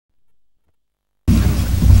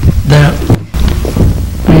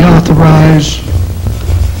authorize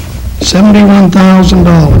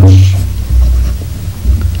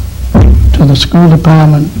 $71,000 to the school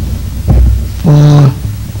department for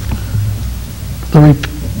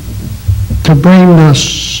to bring the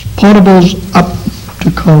portables up to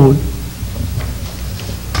code.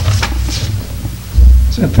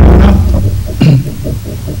 Is that fair enough?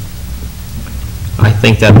 I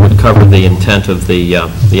think that would cover the intent of the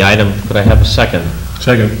item. Could I have a second?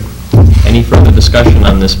 Second. Any further discussion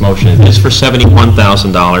on this motion? It is for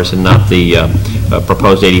 $71,000 and not the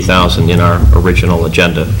proposed $80,000 in our original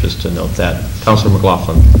agenda, just to note that. Councilor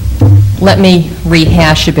McLaughlin. Let me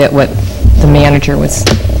rehash a bit what the manager was,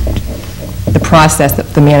 the process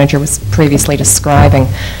that the manager was previously describing.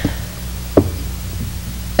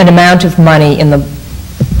 An amount of money in the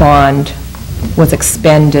bond was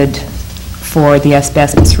expended for the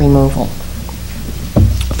asbestos removal.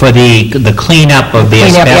 For the cleanup of the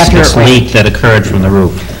Cleanup after asbestos it rained. leak that occurred from the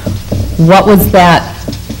roof. What was that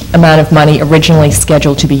amount of money originally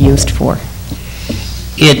scheduled to be used for?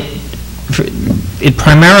 It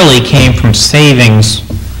primarily came from savings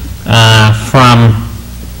from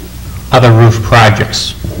other roof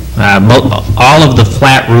projects. All of the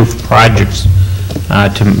flat roof projects,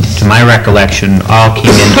 to my recollection, all came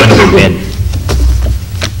in under bid.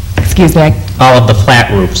 Excuse me, All of the flat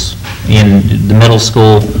roofs in the middle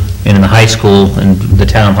school and in the high school and the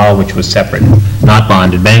town hall, which was separate, not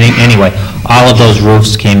bonded. But anyway, all of those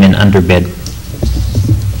roofs came in under bid.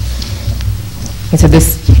 and so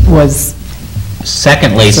this was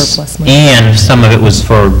Secondly, Surplus money. and some of it was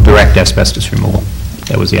for direct asbestos removal.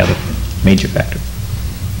 That was the other major factor.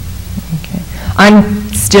 okay. I'm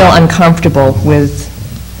still uncomfortable with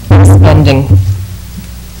spending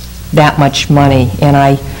that much money, and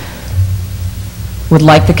I would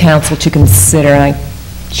like the council to consider, and I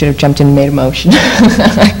should have jumped in and made a motion,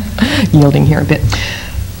 yielding here a bit,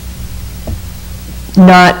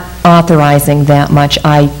 not authorizing that much.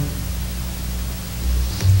 I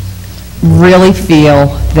really feel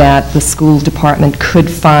that the school department could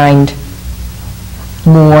find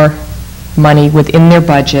more money within their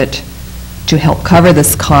budget to help cover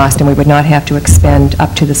this cost, and we would not have to expend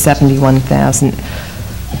up to the $71,000.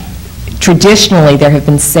 Traditionally, there have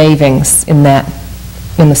been savings in the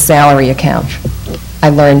salary account. I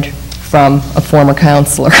learned from a former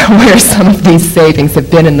counselor where some of these savings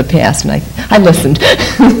have been in the past, and I listened.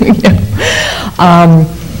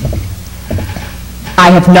 I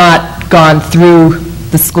have not gone through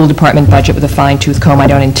the school department budget with a fine-tooth comb. I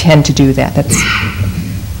don't intend to do that. That's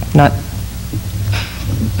not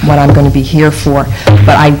what I'm going to be here for.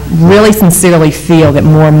 But I really sincerely feel that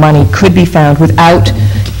more money could be found without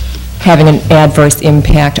having an adverse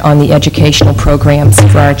impact on the educational programs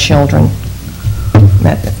for our children.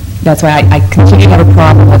 That's why I continue to have a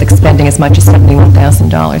problem with expending as much as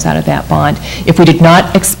 $71,000 out of that bond. If we did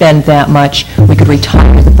not expend that much, we could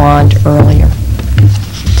retire the bond earlier.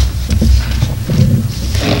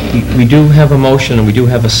 We do have a motion and we do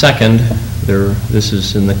have a second. This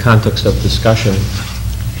is in the context of discussion.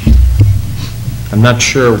 I'm not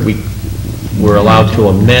sure we're allowed to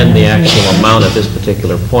amend the actual amount at this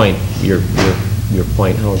particular point. Your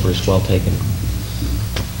point, however, is well taken.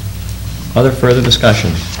 Other further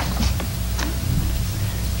discussion?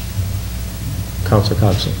 Councilor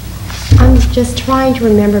Coxon. I'm just trying to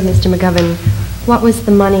remember, Mr. McGovern, what was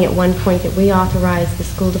the money at one point that we authorized the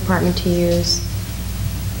school department to use,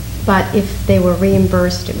 but if they were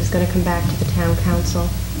reimbursed, it was going to come back to the town council?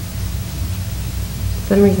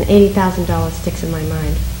 For some reason, $80,000 sticks in my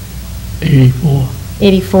mind. 84.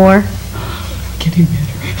 84? Getting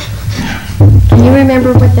better. Can you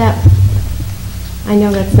remember what that, I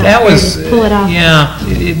know that's not That fair was, to pull it off. yeah,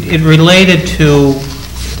 it related to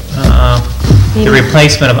the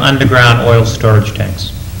replacement of underground oil storage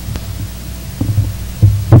tanks.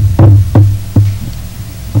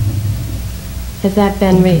 Has that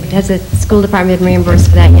been, has the school department been reimbursed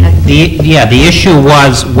for that yet? The issue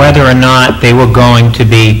was whether or not they were going to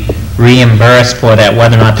be reimbursed for that,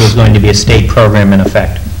 whether or not there was going to be a state program in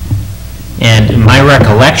effect. And my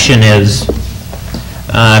recollection is,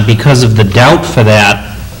 because of the doubt for that,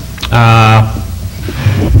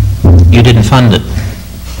 you didn't fund it.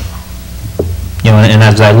 You know, and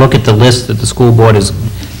as I look at the list that the school board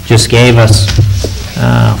just gave us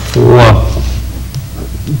for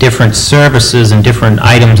different services and different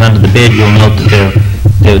items under the bid, you'll note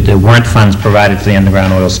that there weren't funds provided for the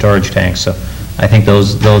underground oil storage tanks. So I think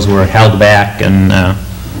those were held back and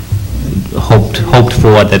hoped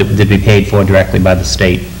for that it would be paid for directly by the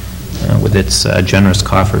state with its generous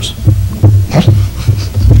coffers.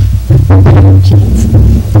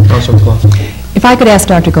 Councilor McLaughlin. If I could ask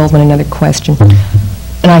Dr. Goldman another question.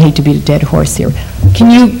 and I hate to beat a dead horse here, can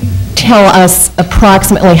you tell us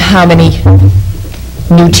approximately how many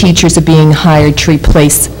new teachers are being hired to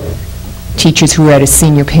replace teachers who are at a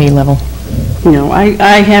senior pay level? No,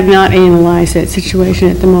 I have not analyzed that situation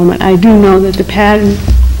at the moment. I do know that the pattern,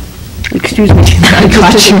 excuse me.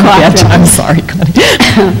 I'm sorry.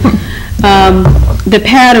 The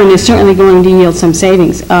pattern is certainly going to yield some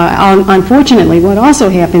savings. Unfortunately, what also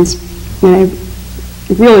happens, and I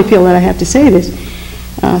really feel that I have to say this,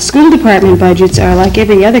 school department budgets are like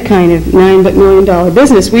every other kind of $9 million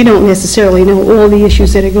business. We don't necessarily know all the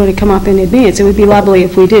issues that are going to come up in advance. It would be lovely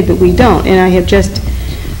if we did, but we don't. And I have just,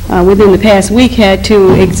 within the past week, had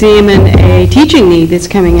to examine a teaching need that's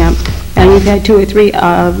coming up. And we've had 2 or 3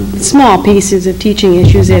 small pieces of teaching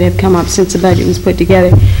issues that have come up since the budget was put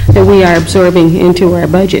together that we are absorbing into our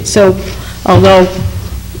budget. So, although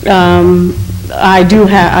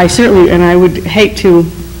I certainly, and I would hate to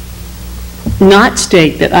not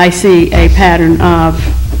state that I see a pattern of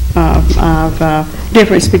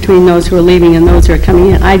difference between those who are leaving and those who are coming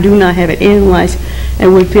in. I do not have it analyzed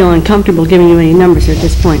and would feel uncomfortable giving you any numbers at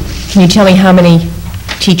this point. Can you tell me how many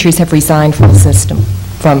teachers have resigned from the system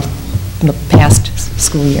from the past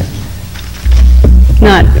school year?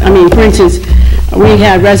 For instance, we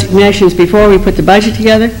had resignations before we put the budget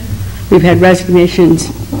together. We've had resignations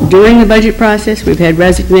during the budget process. We've had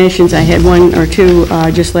resignations, I had 1 or 2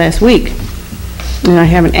 just last week. And I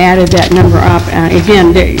haven't added that number up.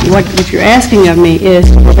 Again, what you're asking of me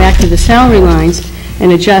is to go back to the salary lines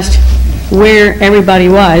and adjust where everybody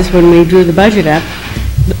was when we drew the budget up,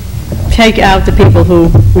 take out the people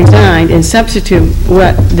who resigned and substitute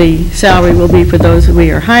what the salary will be for those that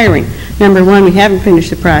we are hiring. Number 1, we haven't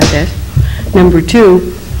finished the process. Number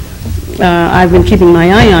 2, I've been keeping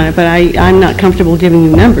my eye on it, but I'm not comfortable giving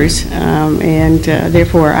you numbers, and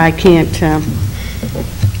therefore I can't.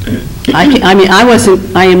 I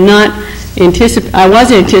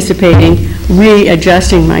was anticipating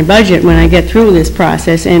readjusting my budget when I get through this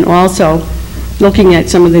process, and also looking at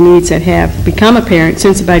some of the needs that have become apparent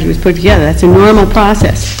since the budget was put together. That's a normal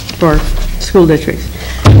process for school districts.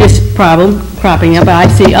 This problem cropping up, I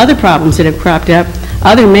see other problems that have cropped up,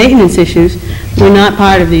 other maintenance issues were not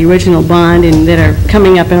part of the original bond and that are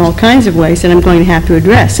coming up in all kinds of ways that I'm going to have to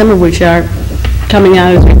address, some of which are coming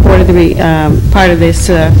out as reported to be part of this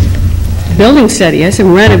building study. I have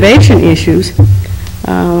some renovation issues.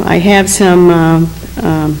 I have some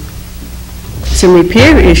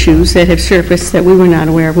repair issues that have surfaced that we were not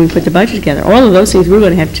aware of when we put the budget together. All of those things we're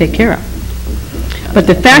going to have to take care of. But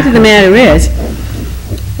the fact of the matter is,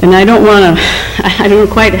 and I don't know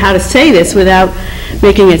quite how to say this without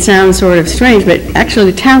making it sound sort of strange, but actually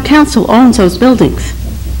the town council owns those buildings.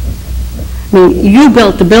 I mean, you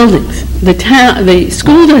built the buildings. The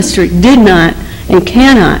school district did not and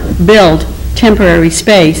cannot build temporary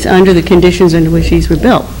space under the conditions under which these were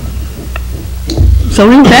built. So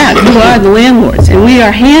in fact, you are the landlords, and we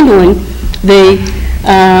are handling the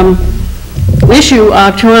issue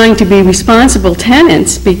of trying to be responsible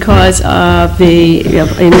tenants because of the,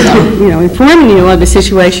 informing you of the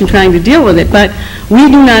situation, trying to deal with it, but we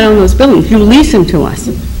do not own those buildings. You lease them to us.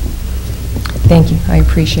 Thank you, I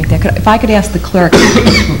appreciate that. If I could ask the clerk,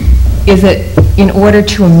 is it in order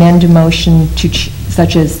to amend a motion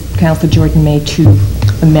such as Councilor Jordan made to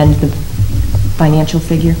amend the financial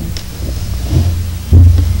figure?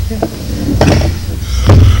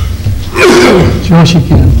 Josh, you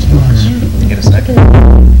can. Get a second.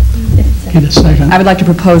 Get a second. I would like to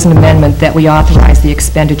propose an amendment that we authorize the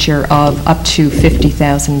expenditure of up to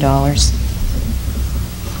 $50,000.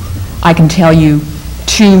 I can tell you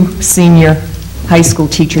 2 senior high school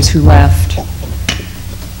teachers who left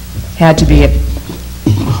had to be at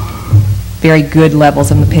very good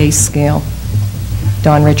levels on the pay scale.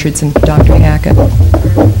 Don Richards and Dr. Hackett.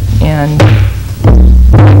 And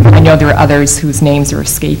I know there are others whose names are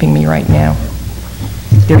escaping me right now.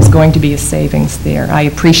 There's going to be a savings there. I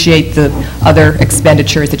appreciate the other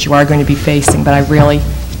expenditures that you are going to be facing, but I really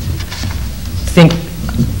think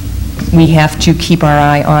we have to keep our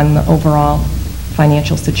eye on the overall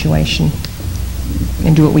financial situation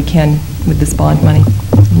and do what we can with this bond money.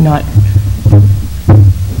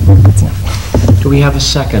 That's enough. Do we have a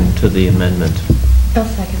second to the amendment? I'll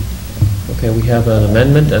second. Okay, we have an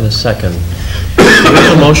amendment and a second. The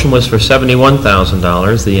original motion was for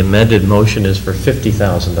 $71,000. The amended motion is for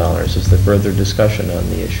 $50,000. Is there further discussion on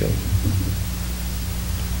the issue?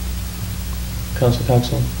 Council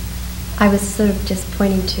Coxell? I was sort of just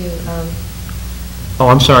pointing to Oh,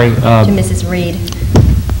 I'm sorry. Mrs. Reed,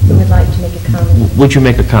 who would like to make a comment. Would you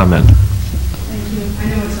make a comment? Thank you. I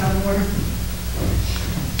know it's out of order.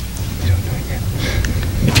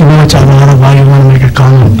 If you know it's out of order, why you want to make a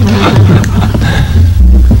comment?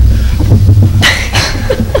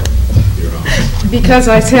 Because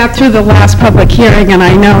I sat through the last public hearing, and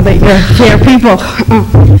I know that you're fair people.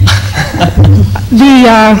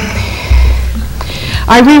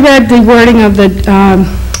 I reread the wording of the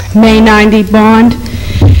May 90 bond,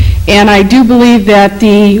 and I do believe that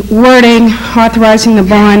the wording authorizing the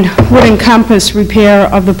bond would encompass repair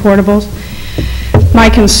of the portables. My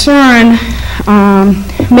concern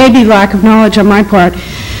may be lack of knowledge on my part,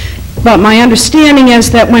 but my understanding is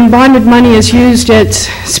that when bonded money is used, it's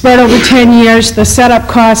spread over 10 years. The setup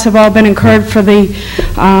costs have all been incurred for the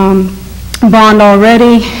bond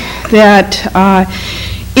already, that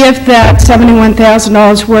if that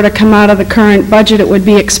 $71,000 were to come out of the current budget, it would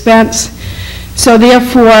be expense. So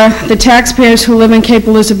therefore, the taxpayers who live in Cape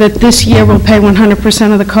Elizabeth this year will pay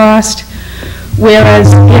 100% of the cost,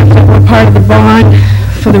 whereas if it were part of the bond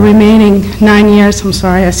for the remaining 9 years, I'm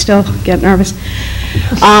sorry, I still get nervous,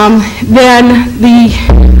 then the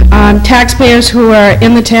taxpayers who are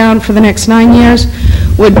in the town for the next 9 years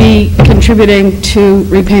would be contributing to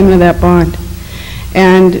repayment of that bond.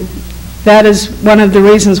 And that is one of the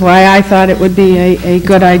reasons why I thought it would be a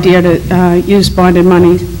good idea to use bonded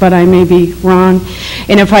money, but I may be wrong.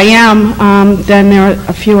 And if I am, then there are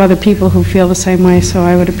a few other people who feel the same way, so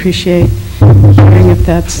I would appreciate hearing if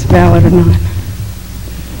that's valid or not.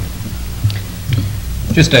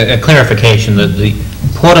 Just a clarification, that the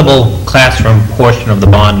portable classroom portion of the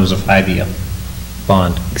bond was a 5-year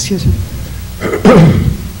bond. Excuse me.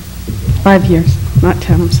 5 years, not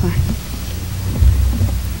 10, I'm sorry.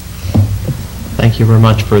 Thank you very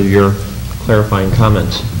much for your clarifying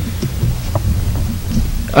comments.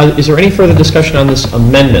 Is there any further discussion on this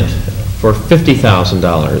amendment for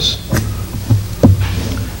 $50,000?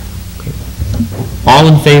 All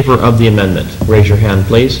in favor of the amendment, raise your hand,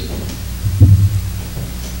 please.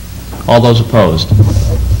 All those opposed?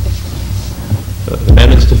 The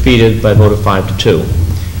amendment's defeated by a vote of 5-2.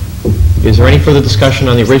 Is there any further discussion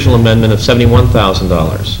on the original amendment of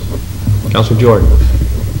 $71,000? Councilor Jordan.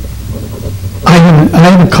 I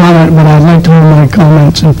have a comment, but I'd like to hold my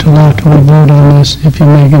comments until after we vote on this, if you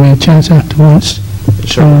may give me a chance afterwards.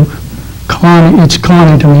 Sure. So, Connie, it's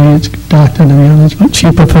Connie to me, it's Doctor to the others, but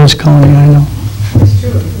she prefers Connie, I know.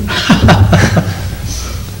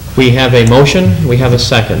 We have a motion, we have a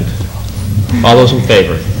second. All those in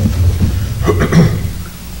favor?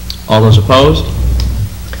 All those opposed?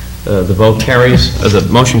 The vote carries, the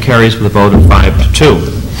motion carries with a vote of 5-2.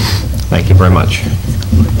 Thank you very much.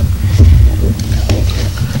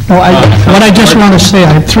 No, what I just want to say,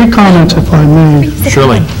 I have 3 comments, if I may.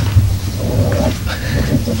 Surely.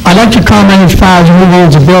 I'd like to comment as far as who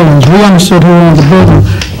owns the buildings. We understood who owned the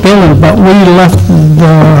building, but we left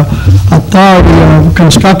the authority of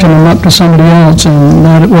constructing them up to somebody else, and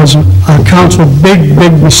that it was a council big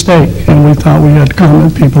mistake, and we thought we had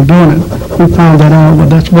common people doing it. We found that out,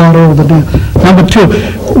 but that's water over the dam. Number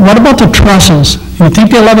 2, what about the trusses? You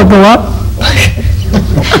think they'll ever go up?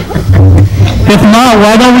 If not,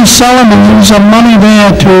 why don't we sell them and use some money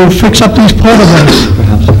there to fix up these portables?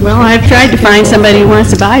 Well, I've tried to find somebody who wants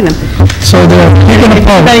to buy them. So they're taking a If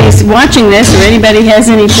vote. anybody's watching this, or anybody has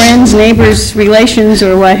any friends, neighbors, relations,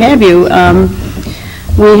 or what have you,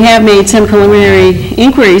 we have made some preliminary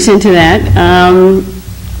inquiries into that.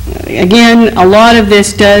 Again, a lot of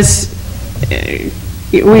this does,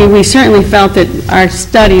 we certainly felt that our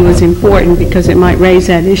study was important because it might raise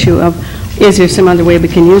that issue of, is there some other way we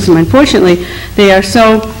can use them? Unfortunately, they are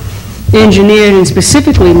so engineered and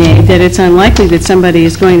specifically made that it's unlikely that somebody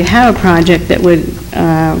is going to have a project that would,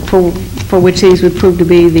 for which these would prove to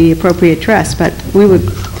be the appropriate trust. But we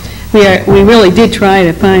really did try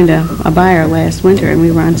to find a buyer last winter, and we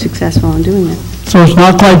were unsuccessful in doing that. So it's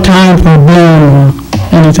not quite time for a ban or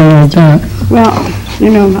anything like that? Well, you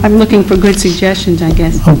know, I'm looking for good suggestions, I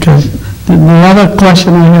guess. Okay. The other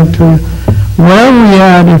question I have to you, where are we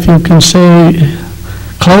at, if you can say,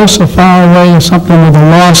 close or far away or something with a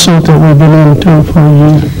lawsuit that we've been into for a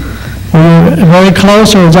year? Are we very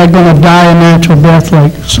close, or is that going to die a natural death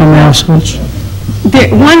like some lawsuits?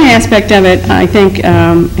 One aspect of it, I think,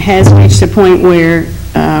 has reached a point where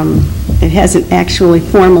it hasn't actually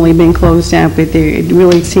formally been closed out, but it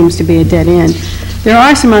really seems to be a dead end. There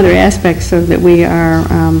are some other aspects so that we are,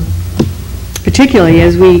 particularly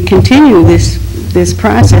as we continue this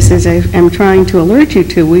process, as I am trying to alert you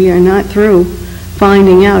to, we are not through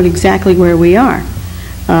finding out exactly where we are.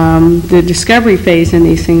 The discovery phase in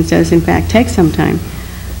these things does, in fact, take some time.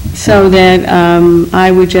 So that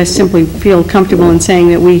I would just simply feel comfortable in saying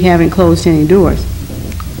that we haven't closed any doors.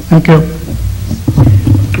 Thank you.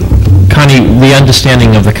 Connie, Marnie, the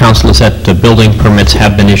understanding of the council is that the building permits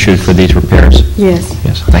have been issued for these repairs? Yes.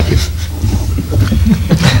 Yes, thank you.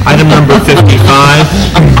 Item number 55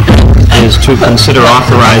 is to consider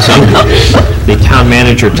authorizing the town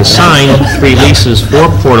manager to sign 3 leases for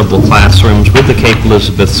portable classrooms with the Cape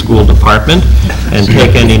Elizabeth School Department and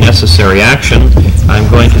take any necessary action. I'm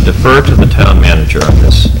going to defer to the town manager on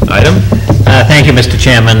this item. Thank you, Mr.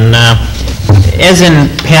 Chairman. As in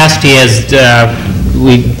past years,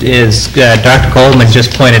 as Dr. Goldman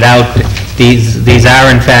just pointed out, these are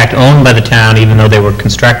in fact owned by the town, even though they were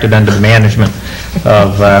constructed under the management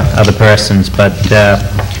of other persons. But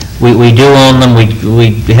we do own them.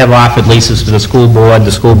 We have offered leases to the school board.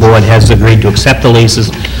 The school board has agreed to accept the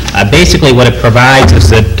leases. Basically, what it provides is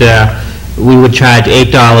that we would charge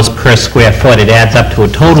 $8 per square foot. It adds up to a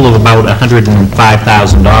total of about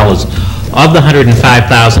 $105,000. Of the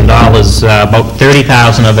 $105,000, about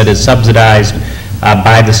 $30,000 of it is subsidized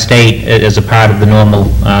by the state as a part of the normal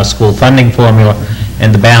school funding formula,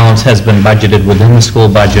 and the balance has been budgeted within the school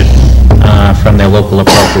budget from their local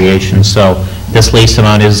appropriations. So this lease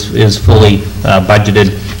amount is fully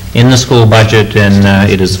budgeted in the school budget, and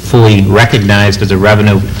it is fully recognized as a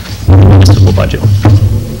revenue in the municipal budget.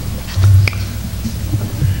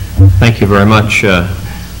 Thank you very much,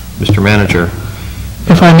 Mr. Manager.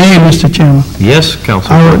 If I may, Mr. Chairman, Yes,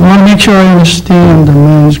 Councilor. I want to make sure I understand the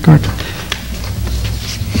minutes correctly.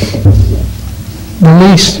 The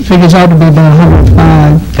lease figures out to be about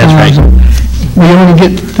 $105,000. That's right. We only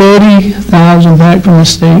get $30,000 back from the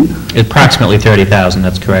state. Approximately $30,000,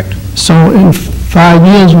 that's correct. So in 5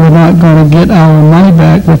 years, we're not going to get our money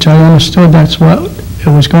back, which I understood that's what it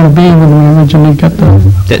was going to be when we originally got the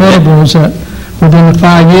portables, that within the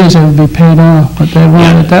 5 years, it would be paid off, but they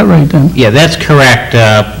weren't at that rate then. Yeah, that's correct.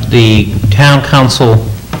 The town council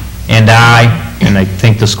and I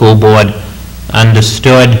think the school board,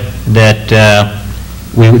 understood that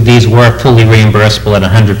these were fully reimbursable at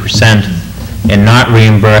 100% and not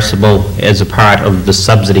reimbursable as a part of the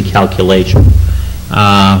subsidy calculation.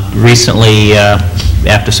 Recently,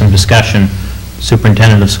 after some discussion,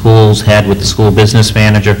 superintendent of schools had with the school business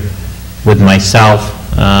manager, with myself,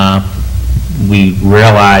 we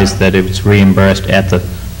realized that it was reimbursed at the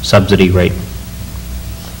subsidy rate.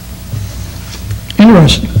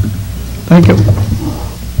 Interesting. Thank you.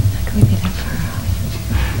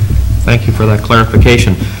 Thank you for that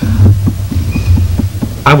clarification.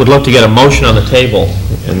 I would love to get a motion on the table,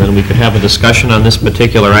 and then we could have a discussion on this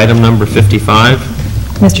particular item, number 55.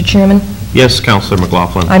 Mr. Chairman, Yes, Councilor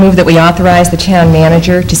McLaughlin. I move that we authorize the town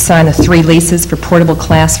manager to sign the 3 leases for portable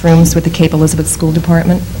classrooms with the Cape Elizabeth School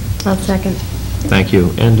Department. I'll second. Thank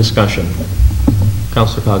you. And discussion.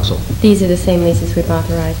 Councilor Cogswell. These are the same leases we've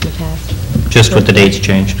authorized in the past. Just with the dates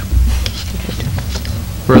changed.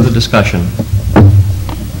 Further discussion.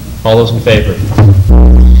 All those in favor?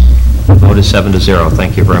 The vote is 7-0.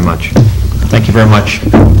 Thank you very much. Thank you very much,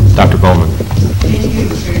 Dr. Bowman.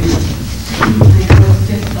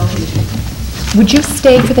 Would you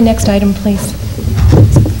stay for the next item, please,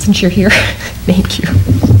 since you're here? Thank you.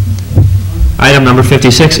 Item number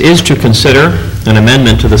 56 is to consider an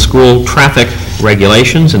amendment to the school traffic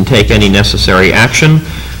regulations and take any necessary action,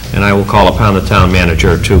 and I will call upon the town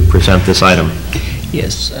manager to present this item.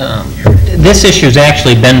 Yes. This issue's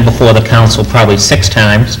actually been before the council probably 6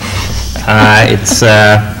 times.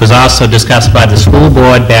 It was also discussed by the school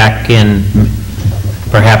board back in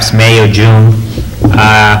perhaps May or June.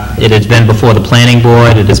 It has been before the planning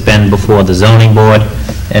board, it has been before the zoning board,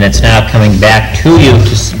 and it's now coming back to you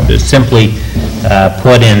to simply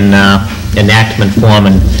put in enactment form,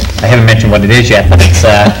 and I haven't mentioned what it is yet, but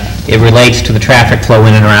it relates to the traffic flow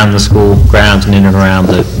in and around the school grounds and in and around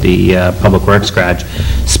the Public Works garage.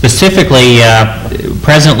 Specifically,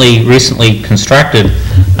 presently, recently constructed,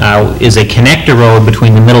 is a connector road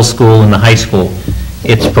between the middle school and the high school.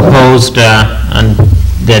 It's proposed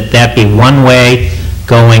that be one way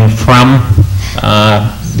going from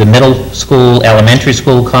the middle school, elementary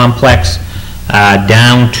school complex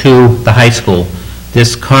down to the high school.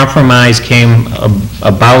 This compromise came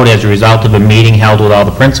about as a result of a meeting held with all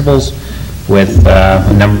the principals, with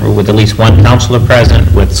with at least one counselor present,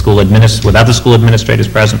 with other school administrators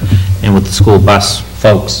present, and with the school bus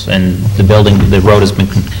folks. And the road has been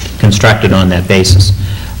constructed on that basis.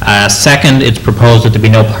 Second, it's proposed that there be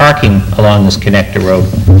no parking along this connector road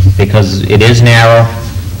because it is narrow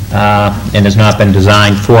and has not been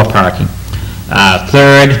designed for parking.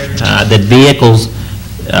 Third, that vehicles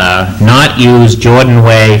not use Jordan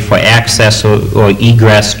Way for access or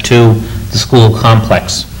egress to the school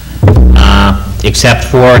complex, except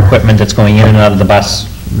for equipment that's going in and out of the bus,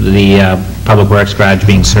 the Public Works garage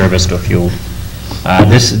being serviced or fueled.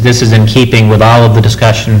 This is in keeping with all of the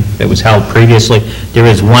discussion that was held previously. There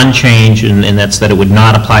is one change, and that's that it would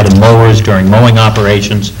not apply to mowers during mowing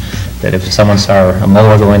operations, that if someone saw a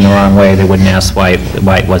mower going the wrong way, they wouldn't ask why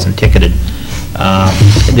it wasn't ticketed.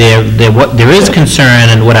 There is concern,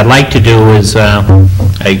 and what I'd like to do is,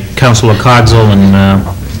 Councilor Cogswell and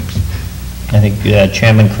I think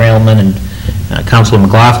Chairman Krailman and Councilor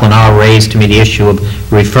McLaughlin all raised to me the issue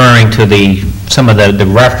of referring to some of the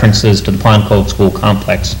references to the Pond Cove School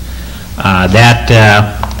Complex. That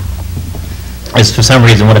is for some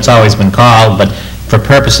reason what it's always been called, but for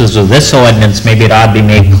purposes of this ordinance, maybe it ought to be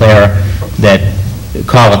made clear that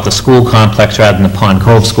call it the school complex rather than the Pond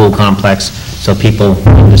Cove School Complex, so people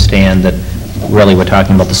understand that really we're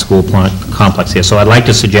talking about the school complex here. So I'd like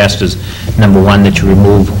to suggest as number one that you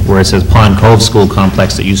remove where it says Pond Cove School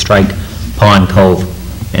Complex, that you strike Pond Cove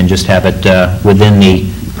and just have it within the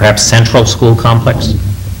perhaps central school complex.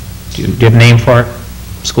 Do you have a name for it?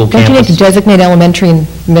 School campus? Don't you need to designate elementary and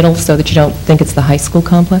middle so that you don't think it's the high school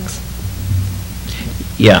complex?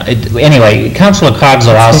 Yeah, anyway, Councilor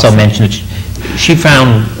Cogswell also mentioned that she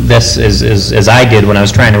found this, as I did when I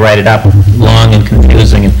was trying to write it up, long and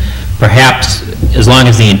confusing, and perhaps as long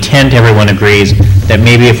as the intent everyone agrees, that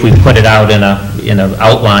maybe if we put it out in an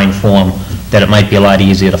outline form, that it might be a lot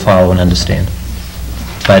easier to follow and understand.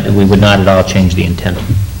 But we would not at all change the intent.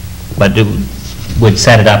 But it would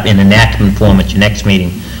set it up in enactment form at your next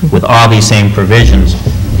meeting with all these same provisions,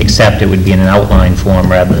 except it would be in an outline form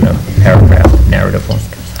rather than a paragraph narrative form.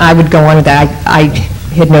 I would go on with that. I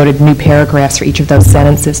had noted new paragraphs for each of those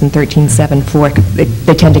sentences in 13.7.4.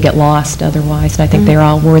 They tend to get lost otherwise, and I think they're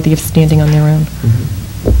all worthy of standing on their own.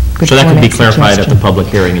 Good So that could be format clarified at the suggestion. public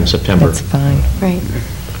hearing in September. That's fine. Right.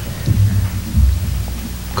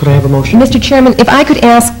 Could I have a motion? Mr. Chairman, if I could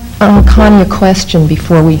ask Connie a question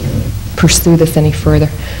before we pursue this any further.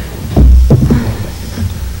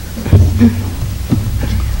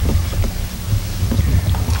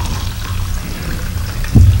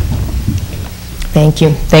 Thank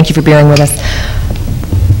you. Thank you for bearing with us.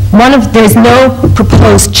 There's no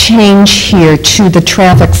proposed change here to the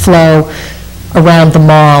traffic flow around the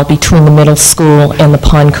mall between the middle school and the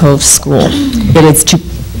Pond Cove School. It is to,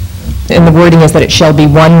 and the wording is that it shall be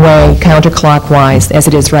one-way counterclockwise, as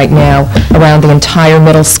it is right now, around the entire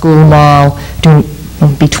middle school mall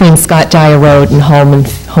between Scott Dyer Road and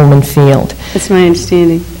Holman Field. That's my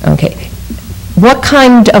understanding. Okay. What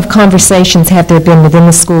kind of conversations have there been within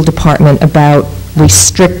the school department about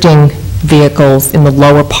restricting vehicles in the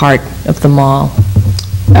lower part of the mall?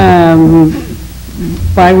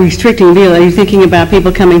 By restricting vehicles, are you thinking about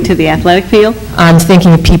people coming to the athletic field? I'm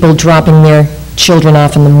thinking of people dropping their children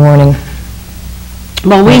off in the morning.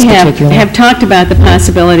 Well, we That's particular. have talked about the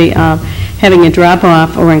possibility of having a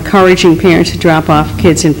drop-off or encouraging parents to drop off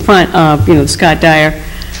kids in front of, Scott Dyer,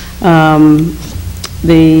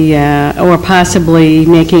 or possibly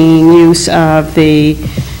making use of the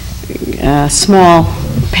small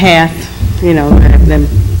path,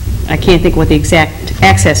 I can't think what the exact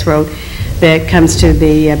access road that comes to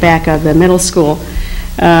the back of the middle school.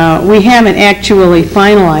 We haven't actually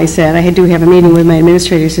finalized that. I do have a meeting with my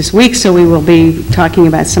administrators this week, so we will be talking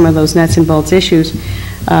about some of those nuts and bolts issues.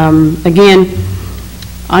 Again,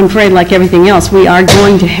 I'm afraid, like everything else, we are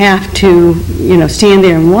going to have to, stand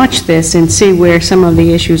there and watch this and see where some of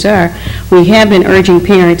the issues are. We have been urging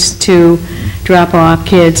parents to drop off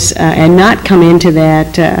kids and not come into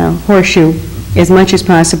that horseshoe as much as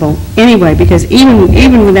possible anyway, because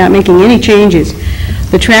even without making any changes,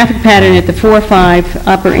 the traffic pattern at the 4-5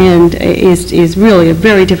 upper end is really a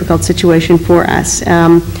very difficult situation for us.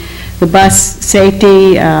 The bus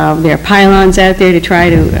safety, there are pylons out there to try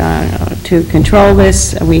to control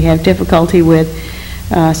this. We have difficulty with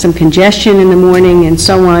some congestion in the morning and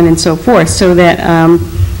so on and so forth, so that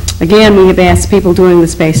again, we have asked people doing the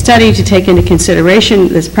space study to take into consideration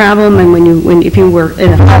this problem, and if you were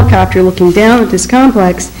in a helicopter looking down at this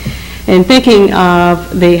complex and thinking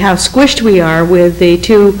of how squished we are with the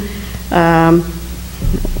two,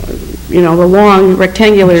 the long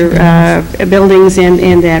rectangular buildings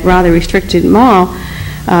and that rather restricted mall,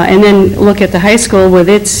 and then look at the high school with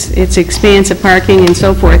its expanse of parking and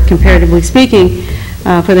so forth, comparatively speaking,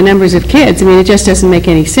 for the numbers of kids. I mean, it just doesn't make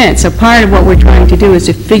any sense. So part of what we're trying to do is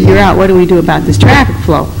to figure out what do we do about this traffic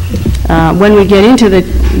flow. When we get into the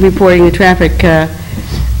reporting the traffic,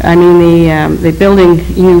 the building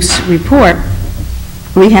use report,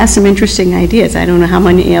 we have some interesting ideas. I don't know how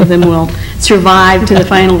many of them will survive to the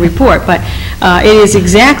final report, but it is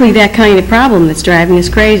exactly that kind of problem that's driving us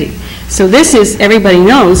crazy. So this is, everybody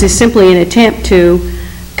knows, is simply an attempt to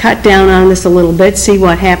cut down on this a little bit, see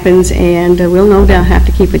what happens, and we'll no doubt have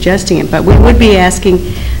to keep adjusting it. But we would be asking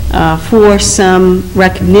for some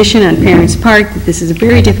recognition on parents' part that this is a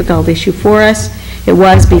very difficult issue for us. It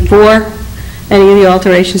was before any of the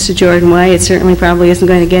alterations to Jordan Way. It certainly probably isn't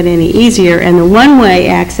going to get any easier. And the one-way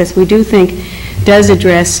access, we do think, does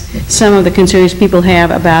address some of the concerns people have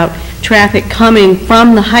about traffic coming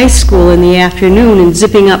from the high school in the afternoon and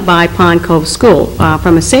zipping up by Pond Cove School.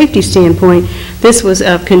 From a safety standpoint, this was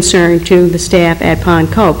of concern to the staff at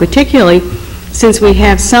Pond Cove, particularly since we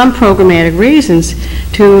have some programmatic reasons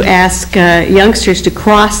to ask youngsters to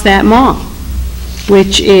cross that mall,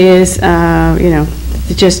 which is,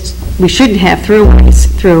 just, we shouldn't have throughways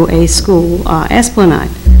through a school esplanade.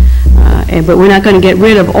 But we're not going to get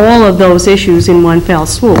rid of all of those issues in one fell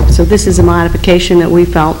swoop. So this is a modification that we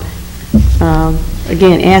felt,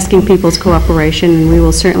 again, asking people's cooperation, and we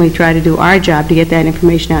will certainly try to do our job to get that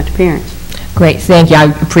information out to parents. Great, thank you. I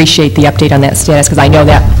appreciate the update on that status, because I know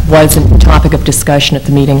that was a topic of discussion at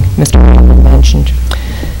the meeting Mr. Rollins mentioned.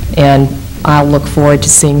 And I'll look forward to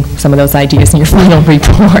seeing some of those ideas in your final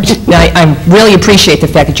report. Now, I really appreciate the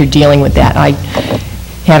fact that you're dealing with that.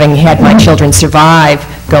 Having had my children survive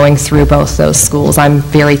going through both those schools, I'm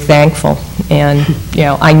very thankful. And,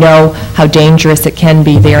 I know how dangerous it can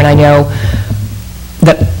be there, and I know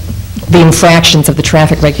that the infractions of the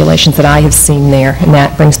traffic regulations that I have seen there, and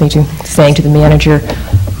that brings me to saying to the manager,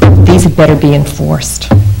 these had better be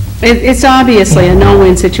enforced. It's obviously a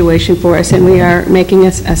no-win situation for us, and we are making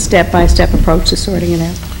a step-by-step approach to sorting it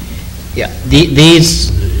out. Yeah,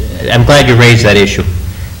 these, I'm glad you raised that issue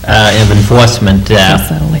of enforcement.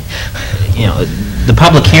 Certainly. The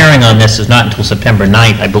public hearing on this is not until September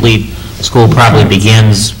 9th. I believe school probably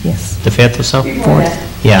begins the 5th or so? 4th.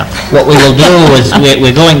 Yeah. What we will do is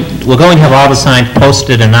we're going to have all the signs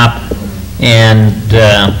posted and up, and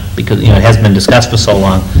because it hasn't been discussed for so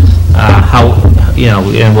long,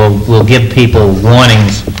 and we'll give people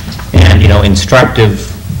warnings and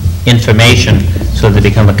instructive information so they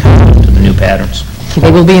become accustomed to the new patterns.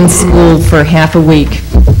 They will be in school for half a week.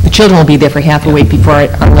 The children will be there for half a week before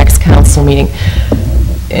our next council meeting.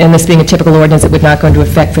 And this being a typical ordinance, it would not go into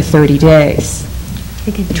effect for 30 days.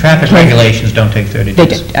 Traffic regulations don't take 30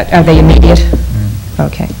 days. Are they immediate?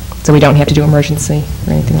 Okay. So we don't have to do emergency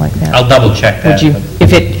or anything like that? I'll double check that. Would you,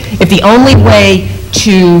 if the only way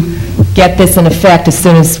to get this in effect as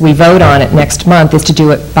soon as we vote on it next month is to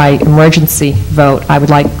do it by emergency vote, I would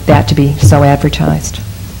like that to be so advertised.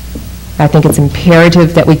 I think it's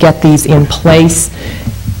imperative that we get these in place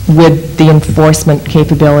with the enforcement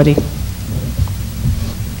capability.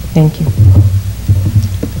 Thank you.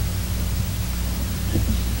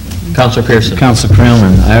 Councilor Pearson. Councilor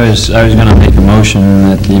Creelman, I was going to make a motion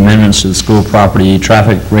that the amendments to the school property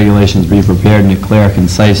traffic regulations be prepared in a clear,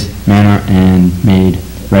 concise manner and made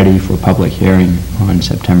ready for public hearing on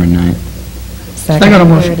September 9th. Second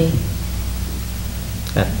motion. 7:30.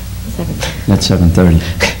 That's 7:30.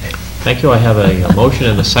 Thank you. I have a motion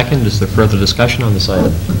and a second. Is there further discussion on this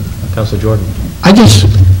item? Councilor Jordan.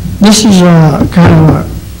 This is a kind of an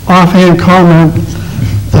offhand comment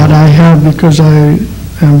that I have because I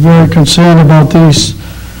am very concerned about these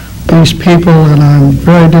people, and I'm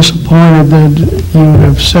very disappointed that you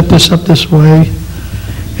have set this up this way.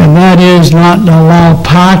 And that is not to allow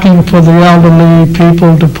parking for the elderly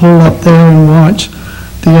people to pull up there and watch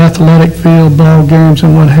the athletic field, ball games,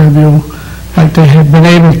 and what have you, like they have been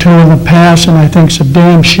able to in the past. And I think it's a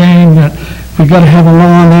damn shame that we got to have a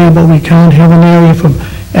law there, but we can't have an area for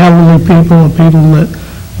elderly people or people that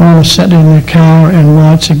want to sit in their car and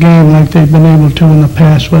watch a game like they've been able to in the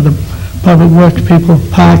past with the public works people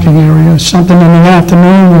parking area. Something in the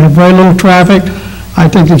afternoon, we have very little traffic. I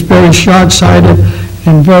think it's very short-sighted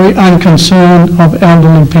and very unconcerned of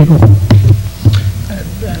elderly people.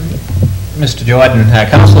 Mr. Jordan,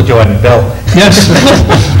 Councilor Jordan, Bill. Yes,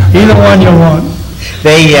 either one you want.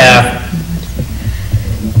 They,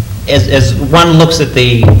 as one looks at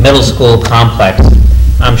the middle school complex,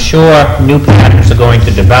 I'm sure new patterns are going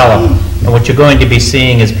to develop, and what you're going to be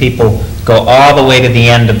seeing is people go all the way to the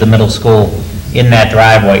end of the middle school in that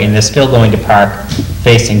driveway, and they're still going to park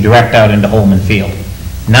facing direct out into Holman Field.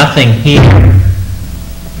 Nothing here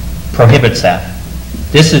prohibits that.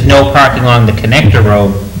 This is no parking along the connector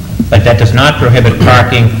road, but that does not prohibit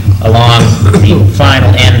parking along the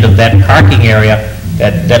final end of that parking area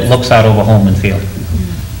that looks out over Holman Field.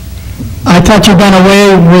 I thought you'd done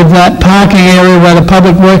away with that parking area where the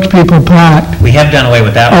public works people parked. We have done away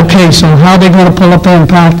with that one. Okay, so how are they going to pull up there and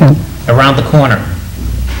park then? Around the corner.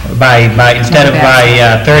 Instead of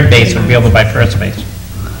by third base, we'll be over by first base.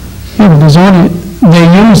 Yeah, but there's only,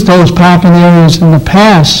 they used those parking areas in the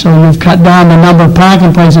past, so you've cut down the number of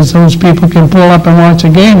parking places those people can pull up and watch a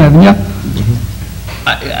game, haven't you?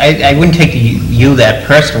 I wouldn't take you that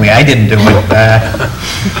personally, I didn't do it.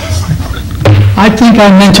 I think I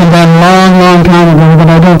mentioned that a long, long time ago, but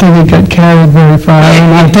I don't think it got carried very far.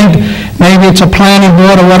 And I think maybe it's a planning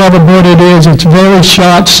board or whatever board it is, it's very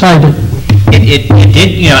short-sighted. It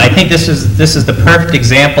did, I think this is the perfect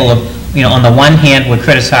example of, on the one hand, we're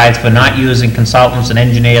criticized for not using consultants and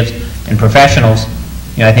engineers and professionals.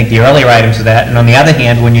 I think the earlier items of that, and on the other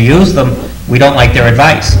hand, when you use them, we don't like their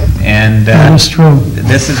advice. And That is true.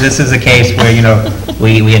 this is a case where,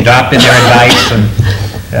 we adopted their advice, and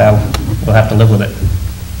we'll have to live with it.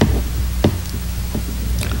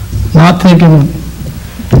 Not thinking of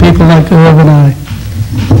people like Irv and I.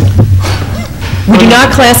 We do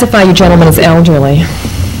not classify you gentlemen as elderly.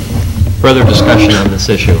 Further discussion on this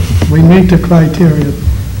issue? We meet the criteria.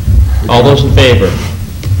 All those in favor?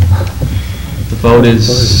 The vote is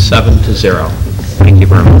 7-0. Thank you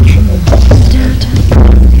very much.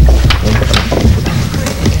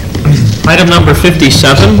 Item number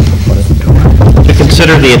 57, to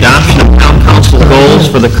consider the adoption of town council goals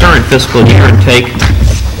for the current fiscal year and take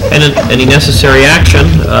any necessary action.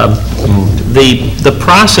 The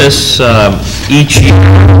process each year,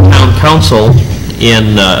 town council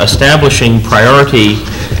in establishing priority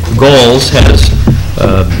goals has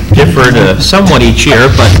differed somewhat each year,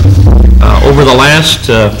 but over the last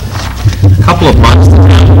couple of months,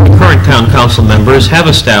 the current town council members have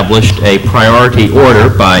established a priority order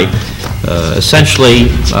by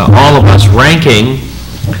essentially all of us ranking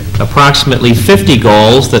approximately 50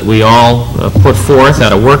 goals that we all put forth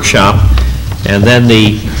at a workshop, and then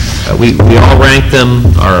we all rank them,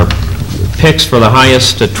 our picks for the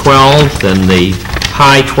highest 12, then the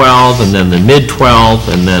high 12, and then the mid 12,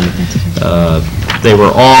 and then they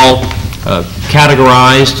were all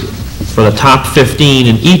categorized for the top 15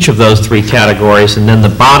 in each of those three categories, and then the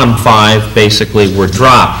bottom 5 basically were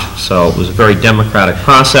dropped. So it was a very democratic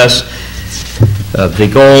process. The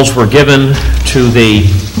goals were given to the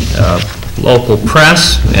local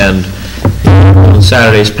press, and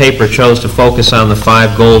Saturday's paper chose to focus on the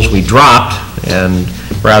 5 goals we dropped, and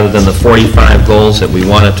rather than the 45 goals that we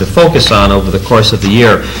wanted to focus on over the course of the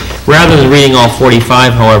year. Rather than reading all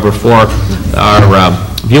 45, however, for our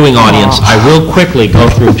viewing audience, I will quickly go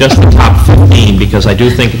through just the top 15, because I do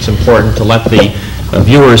think it's important to let the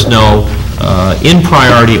viewers know in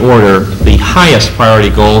priority order the highest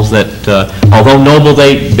priority goals that, although noble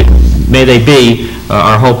may they be,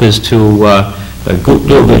 our hope is to do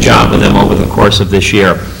a good job with them over the course of this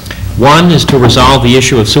year. 1 is to resolve the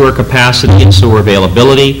issue of sewer capacity and sewer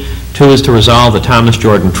availability. 2 is to resolve the Thomas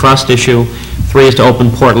Jordan Trust issue. 3 is to open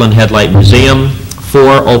Portland Headlight Museum. 4,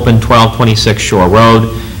 open 1226 Shore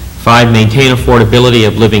Road. 5, maintain affordability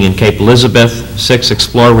of living in Cape Elizabeth. 6,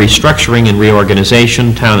 explore restructuring and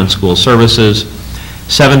reorganization, town and school services.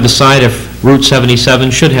 7, decide if Route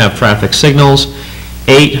 77 should have traffic signals.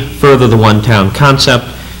 8, further the one-town concept.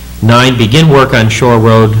 9, begin work on Shore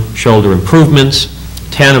Road shoulder improvements.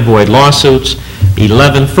 10, avoid lawsuits.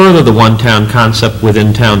 11, further the one-town concept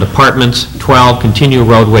within town departments. 12, continue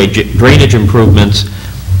roadway drainage improvements.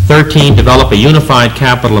 13, develop a unified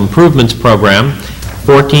capital improvements program.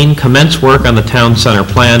 14, commence work on the town center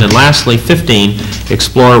plan. And lastly, 15,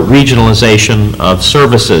 explore regionalization of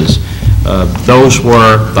services. Those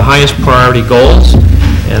were the highest priority goals,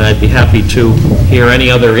 and I'd be happy to hear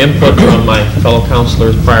any other input from my fellow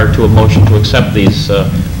councilors prior to a motion to accept these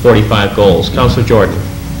 45 goals. Councilor Jordan.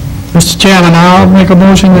 Mr. Chairman, I'll make a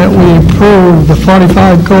motion that we approve the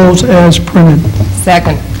 45 goals as printed.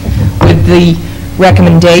 Second, with the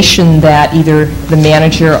recommendation that either the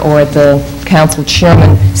manager or the council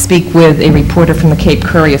chairman speak with a reporter from the Cape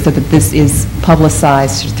Courier so that this is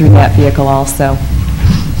publicized through that vehicle also.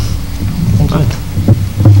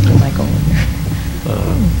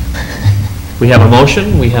 We have a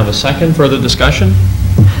motion, we have a second, further discussion?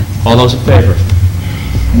 All those in favor?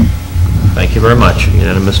 Thank you very much.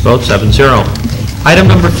 Unanimous vote, 7-0. Item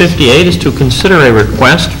number 58 is to consider a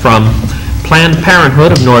request from Planned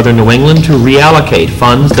Parenthood of Northern New England to reallocate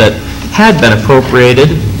funds that had been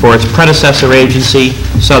appropriated for its predecessor agency,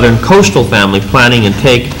 Southern Coastal Family Planning, and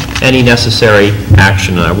take any necessary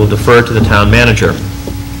action. And I will defer to the town manager.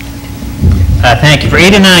 Thank you. For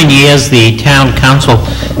 8 to 9 years, the town council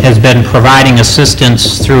has been providing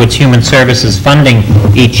assistance through its human services funding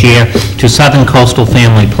each year to Southern Coastal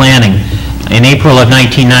Family Planning. In April of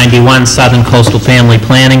 1991, Southern Coastal Family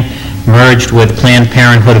Planning merged with Planned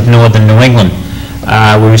Parenthood of Northern New England.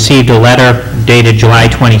 We received a letter dated July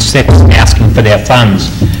 26 asking for their funds.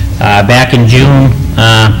 Back in June,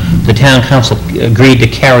 the town council agreed to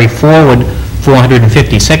carry forward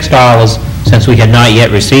 $456, since we had not yet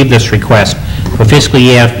received this request. For fiscal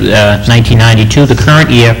year 1992, the current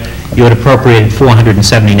year, you had appropriated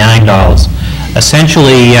 $479.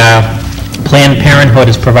 Essentially, Planned Parenthood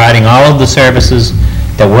is providing all of the services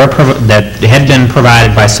that had been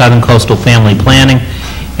provided by Southern Coastal Family Planning,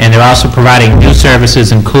 and they're also providing new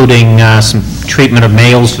services, including some treatment of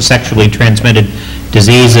males for sexually transmitted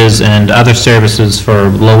diseases and other services for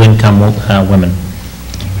low-income women.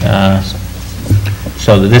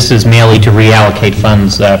 So this is merely to reallocate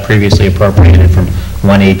funds previously appropriated from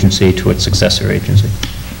one agency to its successor agency.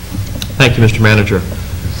 Thank you, Mr. Manager.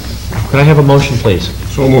 Could I have a motion, please?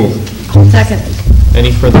 So moved. Second.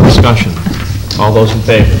 Any further discussion? All those in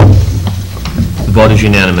favor? The vote is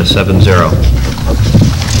unanimous, 7-0.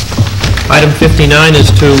 Item 59 is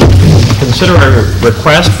to consider a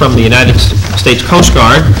request from the United States Coast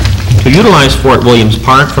Guard to utilize Fort Williams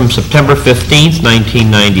Park from September 15th,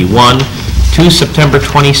 1991 to September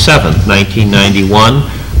 27th, 1991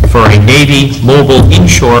 for a Navy mobile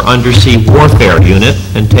inshore undersea warfare unit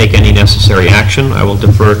and take any necessary action. I will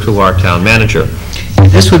defer to our town manager.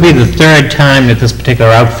 This would be the third time that this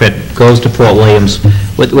particular outfit goes to Fort Williams.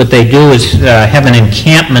 What they do is have an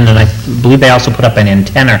encampment, and I believe they also put up an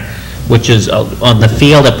antenna, which is on the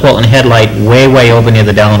field at Portland Headlight, way over near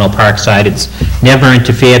the Delano Park side. It's never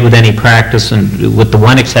interfered with any practice, and with the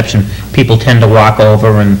one exception, people tend to walk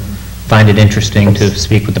over and find it interesting to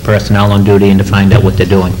speak with the personnel on duty and to find out what they're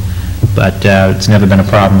doing. But it's never been a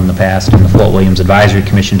problem in the past, and the Fort Williams Advisory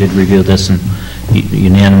Commission did review this and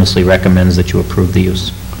unanimously recommends that you approve the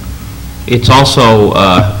use. It's also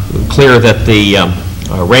clear that the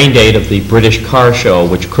rain date of the British Car Show,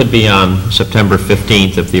 which could be on September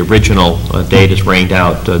 15th, if the original date is rained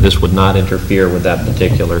out, this would not interfere with that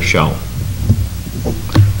particular show.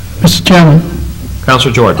 Mr. Chairman,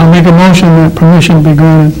 Councilor Jordan. I'll make a motion that permission be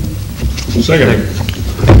granted. Second.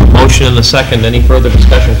 Motion and a second. Any further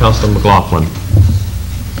discussion, Councilor McLaughlin?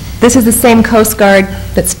 This is the same Coast Guard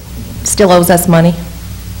that still owes us money?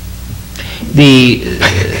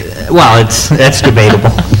 Well, that's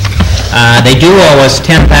debatable. They do owe us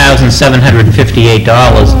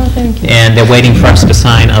 $10,758, and they're waiting for us to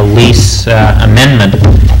sign a lease amendment.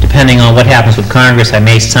 Depending on what happens with Congress, I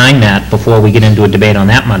may sign that before we get into a debate on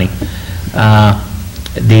that money.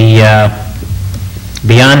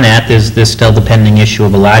 Beyond that, there's still the pending issue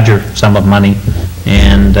of a larger sum of money,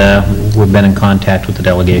 and we've been in contact with the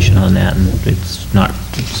delegation on that, and it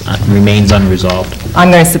remains unresolved. I'm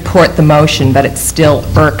going to support the motion, but it still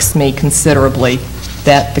irks me considerably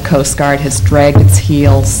that the Coast Guard has dragged its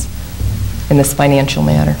heels in this financial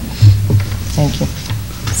matter. Thank you.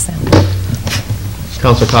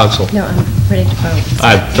 Councilor Cogswell. No, I'm ready to vote.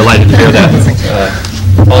 I'm delighted to hear that.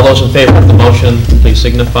 All those in favor of the motion, please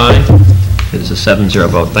signify. It is a 7-0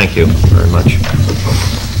 vote. Thank you very much.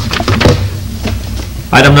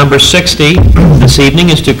 Item number 60 this evening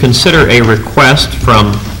is to consider a request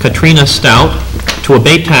from Katrina Stout to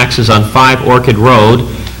abate taxes on 5 Orchid Road.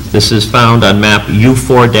 This is found on map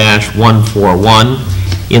U4-141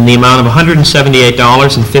 in the amount of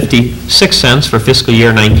 $178.56 for fiscal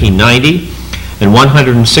year 1990 and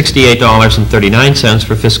 $168.39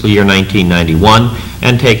 for fiscal year 1991,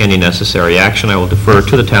 and take any necessary action. I will defer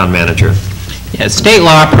to the town manager. Yeah, state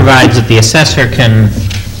law provides that the assessor can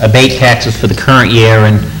abate taxes for the current year,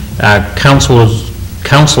 and councils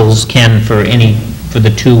can for the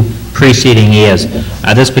 2 preceding years.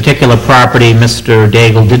 This particular property, Mr.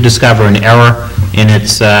 Daigle did discover an error in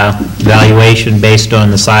its valuation based on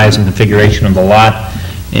the size and configuration of the lot,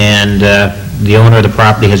 and the owner of the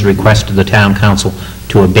property has requested the town council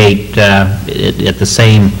to abate at the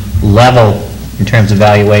same level in terms of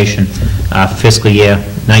valuation fiscal year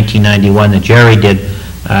 1991 that Jerry did.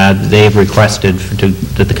 They've requested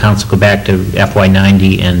that the council go back to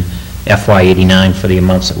FY90 and FY89 for the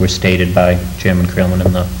amounts that were stated by Chairman Creelman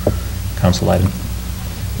in the council item.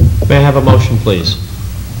 May I have a motion, please?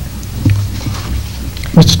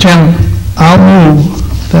 Mr. Chairman, I'll move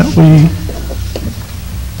that we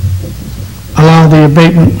allow the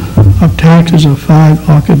abatement of taxes of 5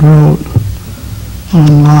 Orchid Road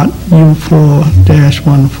on lot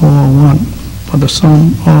U4-141 for the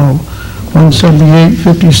sum of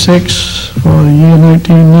 $178.56 for the year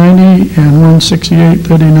 1990 and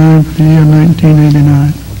 $168.39 for the year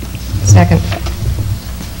 1989. Second.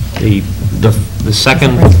 The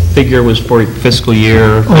second figure was for fiscal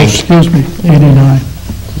year Oh, excuse me, 89.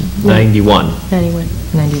 91.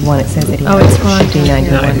 91, it says 89. Oh, it's wrong. It should be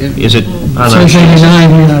 91. Is it It on says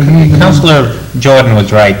 89 here. Councilor Jordan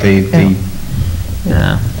was right. Thank you.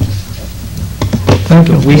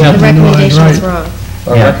 We have The recommendation is wrong.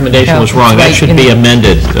 Our Yeah. recommendation was Yeah, wrong. That right should in be the-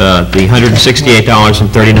 amended, the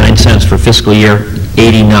 $168.39 for fiscal year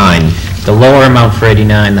 '89. The lower amount for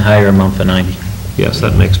 89, the higher amount for 90. Yes,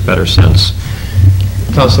 that makes better sense.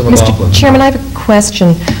 Councilor McLaughlin. Mr. Chairman, I have a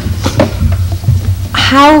question.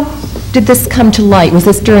 How did this come to light? Was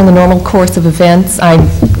this during the normal course of events? I'm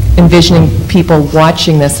envisioning people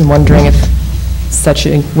watching this and wondering if such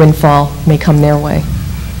a windfall may come their way.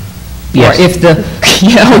 Yes. Or if the,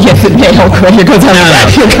 yes, it may. Oh, good, here goes our,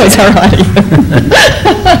 here goes our audience.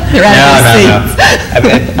 They're out of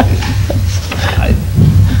their seats.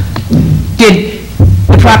 Did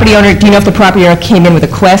the property owner, do you know if the property owner came in with a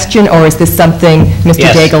question, or is this something Mr.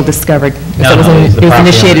 Yes. Daigle discovered? No, It was no, it was the it was property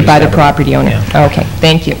initiated owner by the discovered. property owner? Yeah. Okay,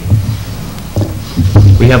 thank you.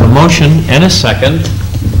 We have a motion and a second.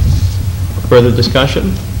 Further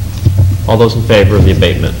discussion? All those in favor of the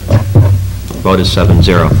abatement? Vote is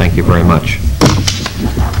 7-0. Thank you very much.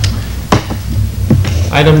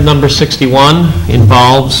 Item number 61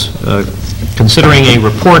 involves considering a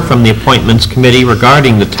report from the Appointments Committee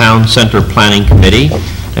regarding the Town Center Planning Committee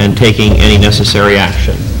and taking any necessary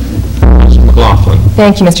action. Mr. McLaughlin.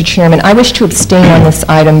 Thank you, Mr. Chairman. I wish to abstain on this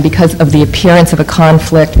item because of the appearance of a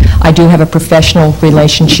conflict. I do have a professional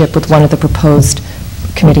relationship with one of the proposed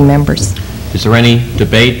committee members. Is there any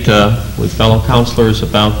debate with fellow councilors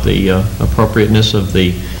about the appropriateness of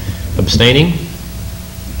the abstaining?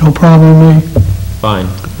 No problem with me. Fine.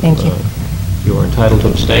 Thank you. You are entitled to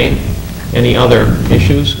abstain. Any other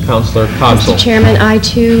issues? Councilor Cogswell. Mr. Chairman, I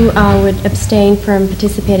too would abstain from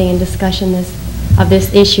participating in discussion of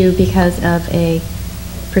this issue because of a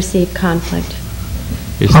perceived conflict.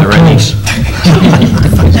 Is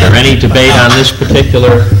there any debate on this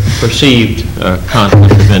particular perceived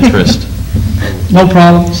conflict of interest? No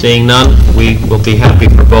problem. Seeing none, we will be happy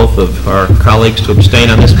for both of our colleagues to abstain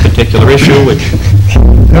on this particular issue, which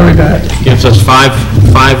Very bad. gives us five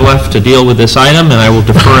left to deal with this item, and I will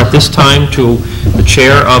defer at this time to the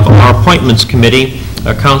chair of our Appointments Committee,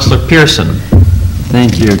 Councilor Pearson.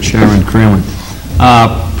 Thank you, Chairman Creelman.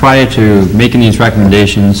 Prior to making these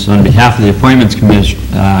recommendations, on behalf of the Appointments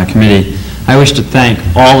Committee, I wish to thank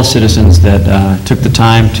all the citizens that took the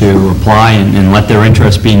time to apply and let their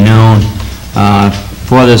interest be known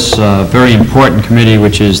for this very important committee,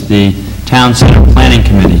 which is the Town Center Planning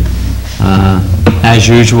Committee. As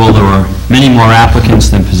usual, there were many more applicants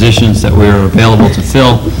than positions that we were available to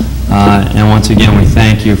fill, and once again, we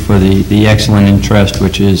thank you for the excellent interest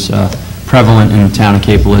which is prevalent in the town of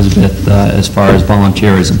Cape Elizabeth as far as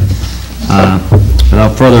volunteerism.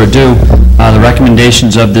 Without further ado, the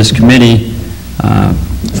recommendations of this committee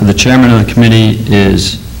for the chairman of the committee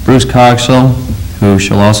is Bruce Cogswell, who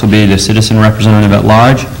shall also be the citizen representative at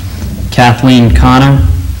large, Kathleen Connor,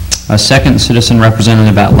 a second citizen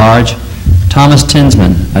representative at large, Thomas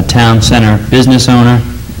Tinsman, a town center business owner,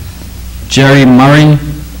 Jerry Murray,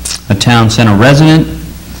 a town center resident,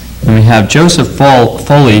 and we have Joseph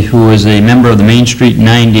Foley, who is a member of the Main Street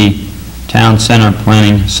 90 Town Center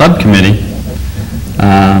Planning Subcommittee.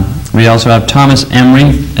 We also have Thomas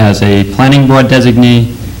Emery as a planning board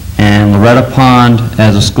designee and Loretta Pond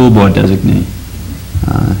as a school board designee.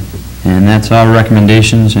 And that's our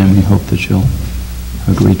recommendations, and we hope that you'll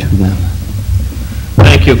agree to them.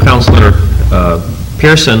 Thank you, Councilor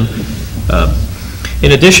Pearson.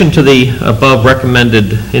 In addition to the above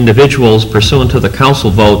recommended individuals pursuant to the council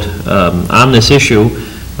vote on this issue,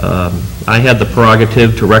 I had the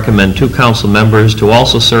prerogative to recommend 2 council members to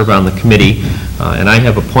also serve on the committee, and I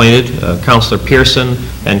have appointed Councilor Pearson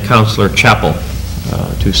and Councilor Chappell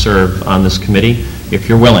to serve on this committee, if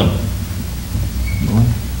you're willing.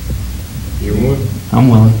 You would? I'm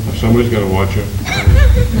willing. Somebody's got to watch it.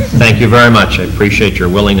 Thank you very much. I appreciate your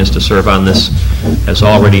willingness to serve on this, as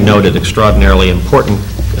already noted, extraordinarily important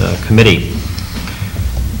committee.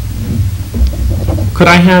 Could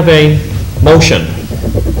I have a motion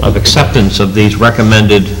of acceptance of these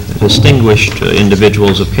recommended distinguished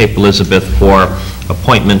individuals of Cape Elizabeth for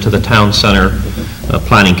appointment to the Town Center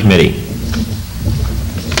Planning Committee?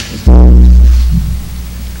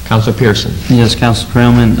 Councilor Pearson. Yes, Councilor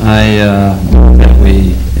Creelman, I move that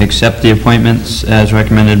we accept the appointments as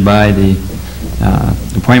recommended by the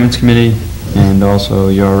Appointments Committee and also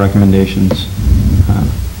your recommendations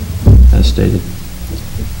as stated.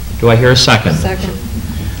 Do I hear a second? Second.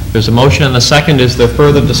 There's a motion and a second. Is there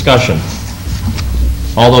further discussion?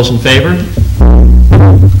 All those in favor?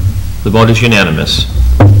 The vote is unanimous.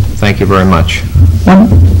 Thank you very much.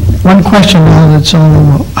 One question now that's on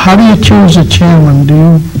the vote. How do you choose a chairman?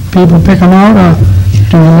 Do people pick them out, or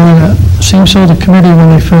do you want to, seems so the committee when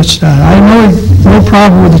they first start? I know no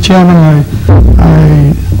problem with the chairman.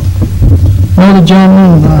 I know the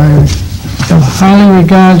gentleman. highly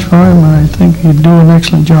regards for him, and I think he'd do an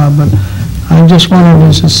excellent job, but I just wondered,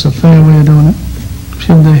 is this a fair way of doing it?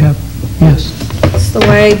 Should they have, yes, It's the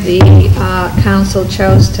way the council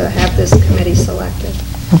chose to have this committee selected.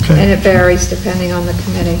 And okay. it varies depending on the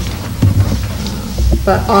committee.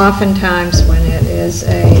 But oftentimes, when it is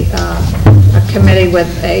a committee with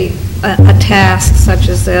a task such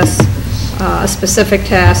as this, a specific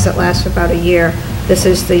task that lasts for about a year, this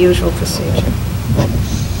is the usual procedure.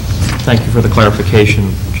 Thank you for the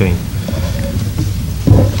clarification, Jane.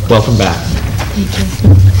 Welcome back.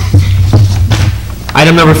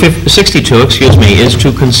 Item number 62, is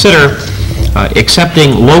to consider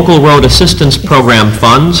accepting local road assistance program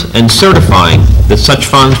funds and certifying that such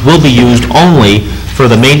funds will be used only for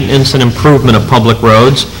the maintenance and improvement of public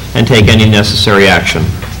roads and take any necessary action.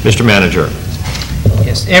 Mr. Manager.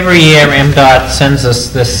 Yes, every year MDOT sends us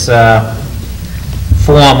this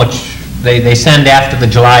form, which they send after the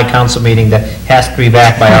July council meeting that has to be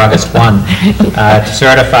back by August 1 to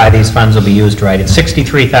certify these funds will be used right. It's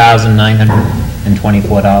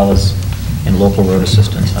 $63,924 in local road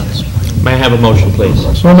assistance funds. May I have a motion, please?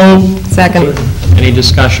 So moved. Second. Any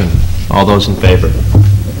discussion? All those in favor?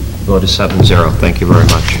 Vote is 7-0. Thank you very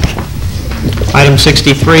much. Item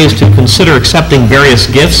 63 is to consider accepting various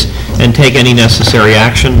gifts and take any necessary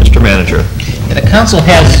action. Mr. Manager. Yeah, the council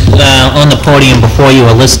has on the podium before you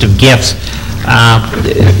a list of gifts.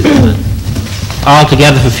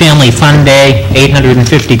 Altogether for Family Fun Day,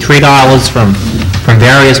 $853 from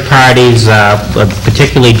various parties, a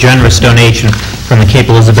particularly generous donation from the Cape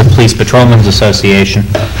Elizabeth Police Patrolmen's Association.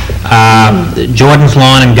 Jordan's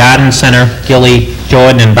Lawn and Garden Center, Gilly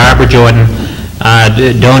Jordan and Barbara Jordan,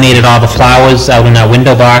 donated all the flowers out in our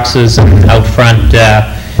window boxes and out front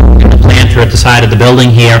in the planter at the side of the building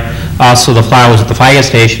here. Also the flowers at the fire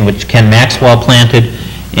station, which Ken Maxwell planted,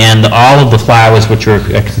 and all of the flowers, which are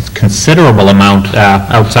a considerable amount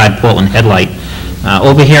outside Portland Headlight.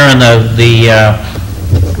 Over here on the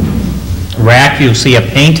rack, you'll see a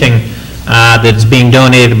painting that's being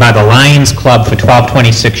donated by the Lions Club for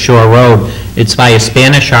 1226 Shore Road. It's by a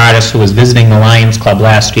Spanish artist who was visiting the Lions Club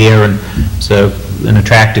last year, and it's an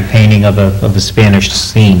attractive painting of a Spanish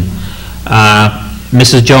scene.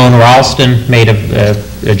 Mrs. Joan Ralston made a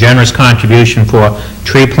generous contribution for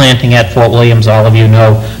tree planting at Fort Williams. All of you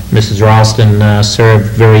know Mrs. Ralston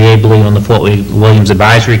served very ably on the Fort Williams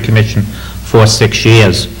Advisory Commission for 6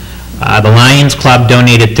 years. The Lions Club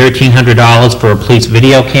donated $1,300 for a police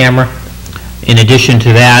video camera. In addition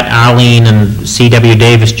to that, Arlene and C.W.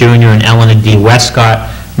 Davis Jr. and Eleanor D. Westcott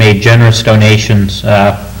made generous donations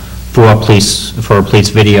for a police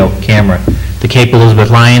video camera. The Cape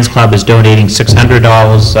Elizabeth Lions Club is donating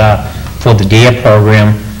 $600 for the DEER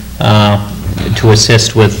program to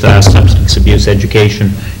assist with substance abuse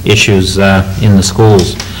education issues in the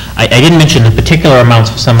schools. I didn't mention the particular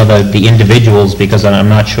amounts for some of the individuals because I'm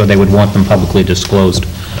not sure they would want them publicly disclosed.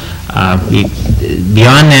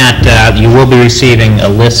 Beyond that, you will be receiving a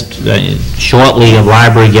list shortly of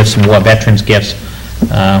library gifts and war veterans gifts,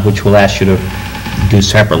 which we'll ask you to do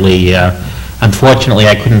separately. Unfortunately,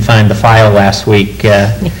 I couldn't find the file last week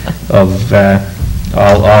of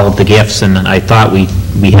all of the gifts, and I thought we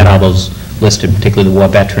had all those listed, particularly the war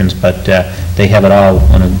veterans, but they have it all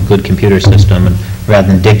on a good computer system, and rather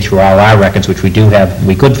than dig through all our records, which we do have,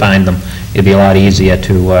 we could find them, it'd be a lot easier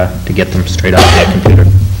to get them straight off their computer.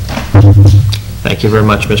 Thank you very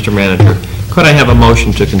much, Mr. Manager. Could I have a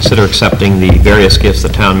motion to consider accepting the various gifts the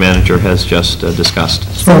town manager has just discussed?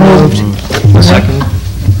 So moved. A second?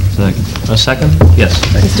 Second. A second? Yes.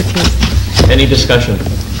 Mr. Pierce. Any discussion?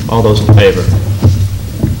 All those in favor?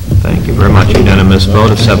 Thank you very much. Unanimous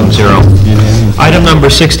vote of 7-0. Item number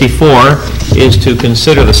 64 is to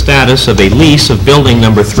consider the status of a lease of building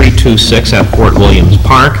number 326 at Fort Williams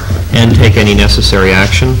Park and take any necessary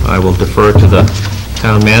action. I will defer to the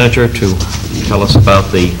town manager to tell us about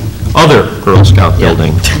the other Girl Scout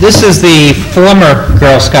building. This is the former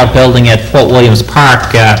Girl Scout building at Fort Williams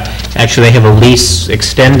Park. Actually, they have a lease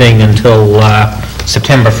extending until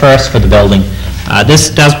September 1st for the building. This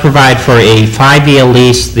does provide for a 5-year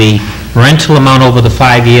lease. The rental amount over the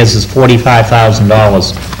 5 years is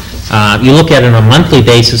 $45,000. You look at it on a monthly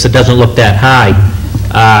basis, it doesn't look that high.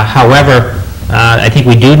 However, I think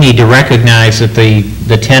we do need to recognize that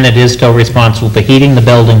the tenant is still responsible for heating the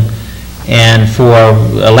building and for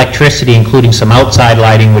electricity, including some outside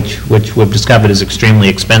lighting, which we've discovered is extremely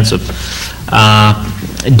expensive.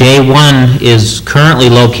 Day One is currently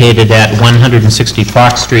located at 160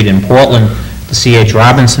 Fox Street in Portland, the C.H.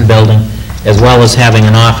 Robinson building, as well as having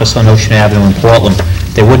an office on Ocean Avenue in Portland.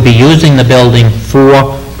 They would be using the building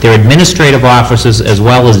for their administrative offices as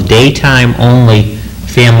well as daytime-only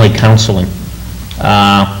family counseling.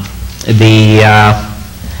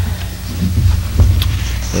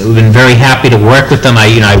 We've been very happy to work with them.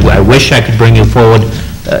 I wish I could bring you forward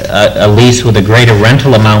a lease with a greater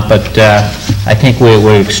rental amount, but I think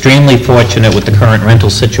we're extremely fortunate with the current rental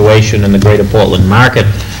situation in the greater Portland market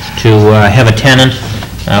to have a tenant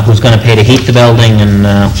who's going to pay to heat the building and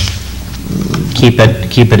keep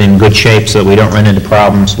it in good shape so that we don't run into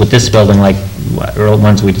problems with this building like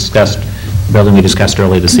ones we discussed, the building we discussed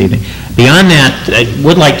earlier this evening. Beyond that, I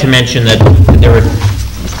would like to mention that there are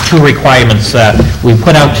two requirements. We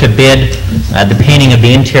put out to bid the painting of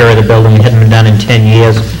the interior of the building. It hadn't been done in 10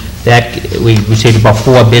 years. That, we received about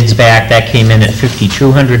 4 bids back. That came in at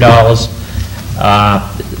 $5,200.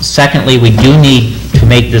 Secondly, we do need to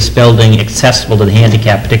make this building accessible to the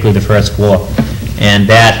handicap, particularly the first floor. And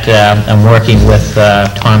that, I'm working with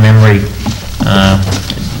Tom Emery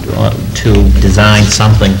to design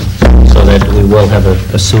something so that we will have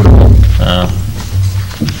a suitable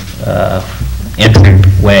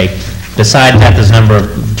entryway. Besides that, there's a number of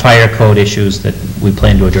fire code issues that we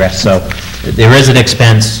plan to address. So there is an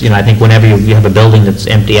expense. I think whenever you have a building that's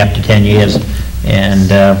empty after 10 years,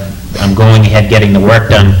 and I'm going ahead getting the work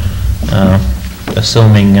done,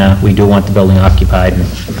 assuming we do want the building occupied and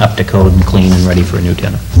up to code and clean and ready for a new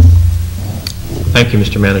tenant. Thank you,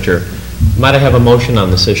 Mr. Manager. Might I have a motion on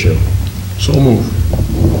this issue? So move.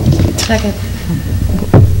 Second.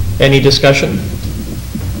 Any discussion?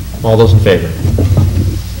 All those in favor?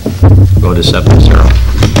 Vote is 7-0.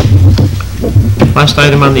 Last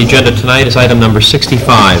item on the agenda tonight is item number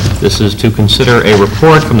 65. This is to consider a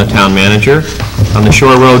report from the town manager on the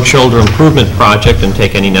Shore Road Shoulder Improvement Project and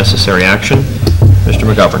take any necessary action. Mr.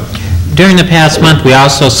 McGovern. During the past month, we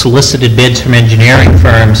also solicited bids from engineering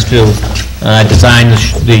firms to design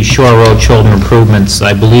the Shore Road shoulder improvements.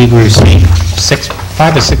 I believe we received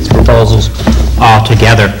 5 or 6 proposals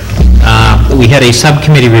altogether. We had a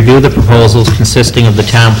subcommittee review the proposals consisting of the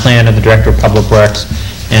town planner, the director of public works,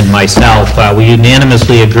 and myself. We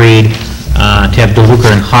unanimously agreed to have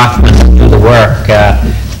DeLuca and Hoffman do the work.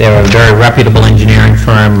 They're a very reputable engineering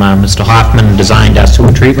firm. Mr. Hoffman designed our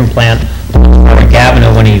sewer treatment plant on Warwick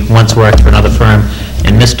Avenue when he once worked for another firm,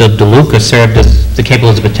 and Mr. DeLuca served as the Cape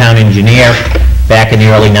Elizabeth town engineer back in the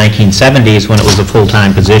early 1970s when it was a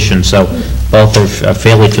full-time position, so both are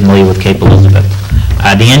fairly familiar with Cape Elizabeth.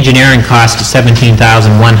 The engineering cost is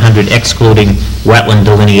 $17,100 excluding wetland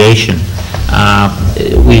delineation.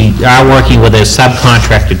 We are working with a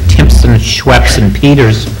subcontractor, Timpson, Schweppes, and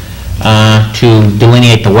Peters, to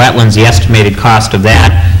delineate the wetlands. The estimated cost of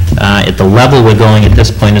that at the level we're going at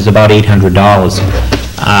this point is about $800.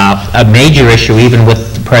 A major issue, even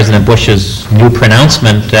with President Bush's new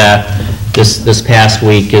pronouncement this past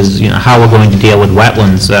week, is how we're going to deal with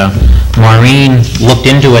wetlands. Maureen looked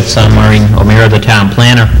into it some, Maureen O'Meara, the town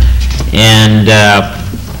planner, and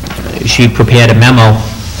she prepared a memo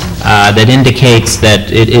that indicates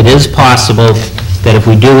that it is possible that if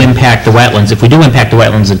we do impact the wetlands,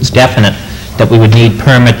 it's definite that we would need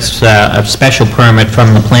permits, a special permit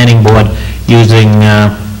from the planning board using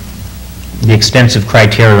the extensive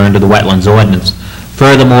criteria under the wetlands ordinance.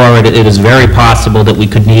 Furthermore, it is very possible that we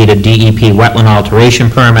could need a DEP wetland alteration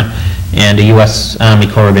permit and a U.S. Army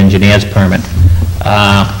Corps of Engineers permit.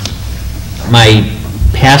 My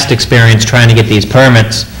past experience trying to get these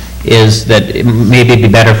permits is that maybe it'd be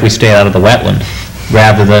better if we stay out of the wetland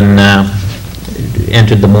rather than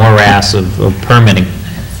entered the morass of permitting,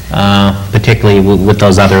 particularly with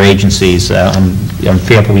those other agencies. I'm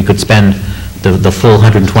fearful we could spend the full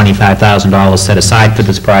 $125,000 set aside for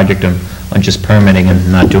this project on just permitting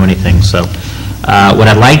and not do anything. So what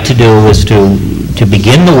I'd like to do is to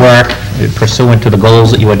begin the work pursuant to the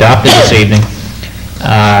goals that you adopted this evening,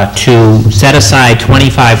 to set aside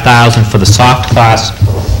 $25,000 for the soft costs,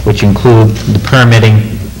 which include the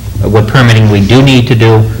permitting, what permitting we do need to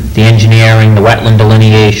do, the engineering, the wetland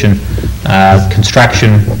delineation,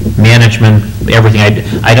 construction, management, everything.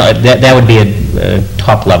 That would be a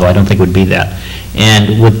top level. I don't think it would be that.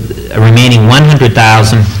 And with a remaining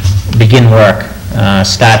 $100,000, begin work.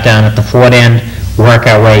 Start down at the Fort end, work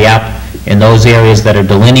our way up in those areas that are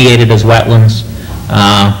delineated as wetlands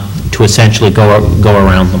to essentially go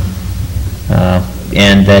around them.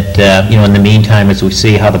 And that, in the meantime, as we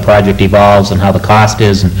see how the project evolves and how the cost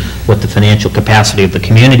is and what the financial capacity of the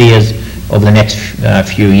community is over the next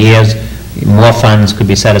few years, more funds could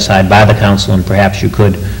be set aside by the council, and perhaps you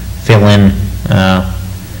could fill in,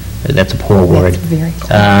 that's a poor word. That's very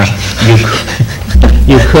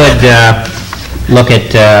you could look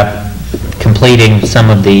at completing some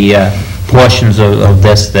of the portions of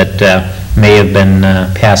this that may have been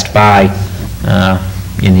passed by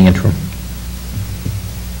in the interim.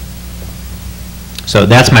 So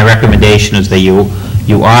that's my recommendation, is that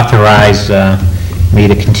you authorize me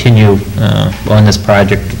to continue on this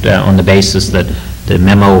project on the basis that the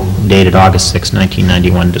memo dated August 6,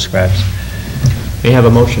 1991 describes. May I have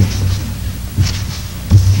a motion?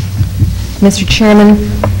 Mr. Chairman,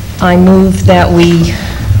 I move that we,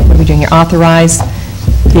 what are we doing here, authorize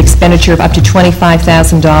the expenditure of up to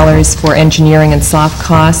 $25,000 for engineering and soft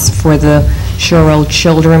costs for the Shore Road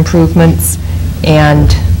shoulder improvements,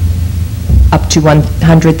 and up to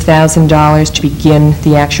 $100,000 to begin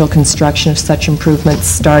the actual construction of such improvements,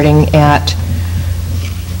 starting at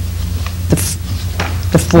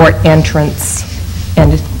the fort entrance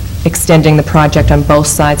and extending the project on both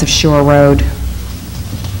sides of Shore Road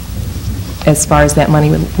as far as that money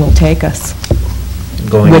will take us.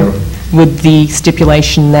 With the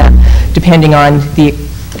stipulation that, depending on the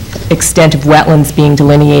extent of wetlands being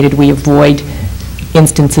delineated, we avoid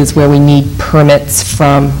instances where we need permits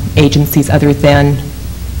from agencies other than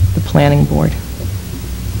the planning board.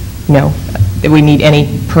 No, that we need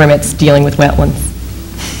any permits dealing with wetlands.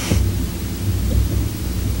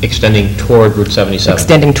 Extending toward Route 77.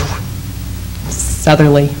 Extending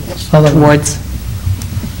southerly towards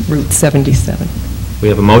Route 77. We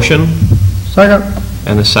have a motion Second.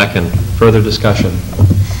 and a second. Further discussion?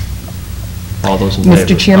 All those in favor?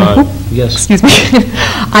 Mr. Chairman? Yes. Excuse me.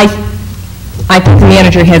 I think the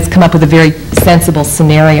manager has come up with a very sensible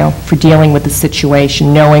scenario for dealing with the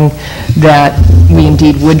situation, knowing that we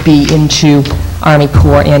indeed would be into Army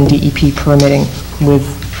Corps and DEP permitting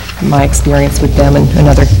with my experience with them and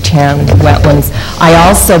another town wetlands. I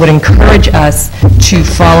also would encourage us to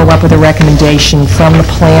follow up with a recommendation from the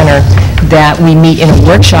planner that we meet in a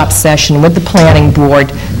workshop session with the planning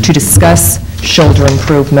board to discuss shoulder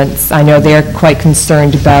improvements. I know they're quite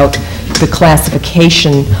concerned about the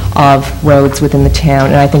classification of roads within the town,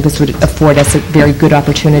 and I think this would afford us a very good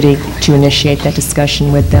opportunity to initiate that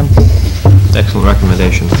discussion with them. Excellent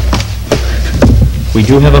recommendation. We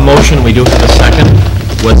do have a motion, we do have a second.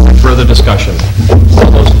 With further discussion?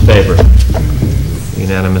 All those in favor?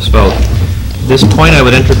 Unanimous vote. At this point, I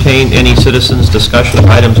would entertain any citizens' discussion of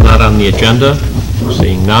items not on the agenda.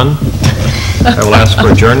 Seeing none, I will ask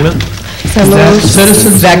for adjournment. So moved.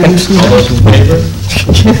 Citizens? Second. All those in favor?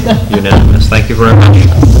 Unanimous. Thank you very much.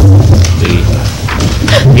 The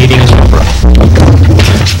meeting is over.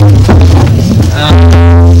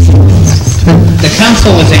 The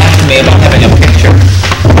council was asking me about having a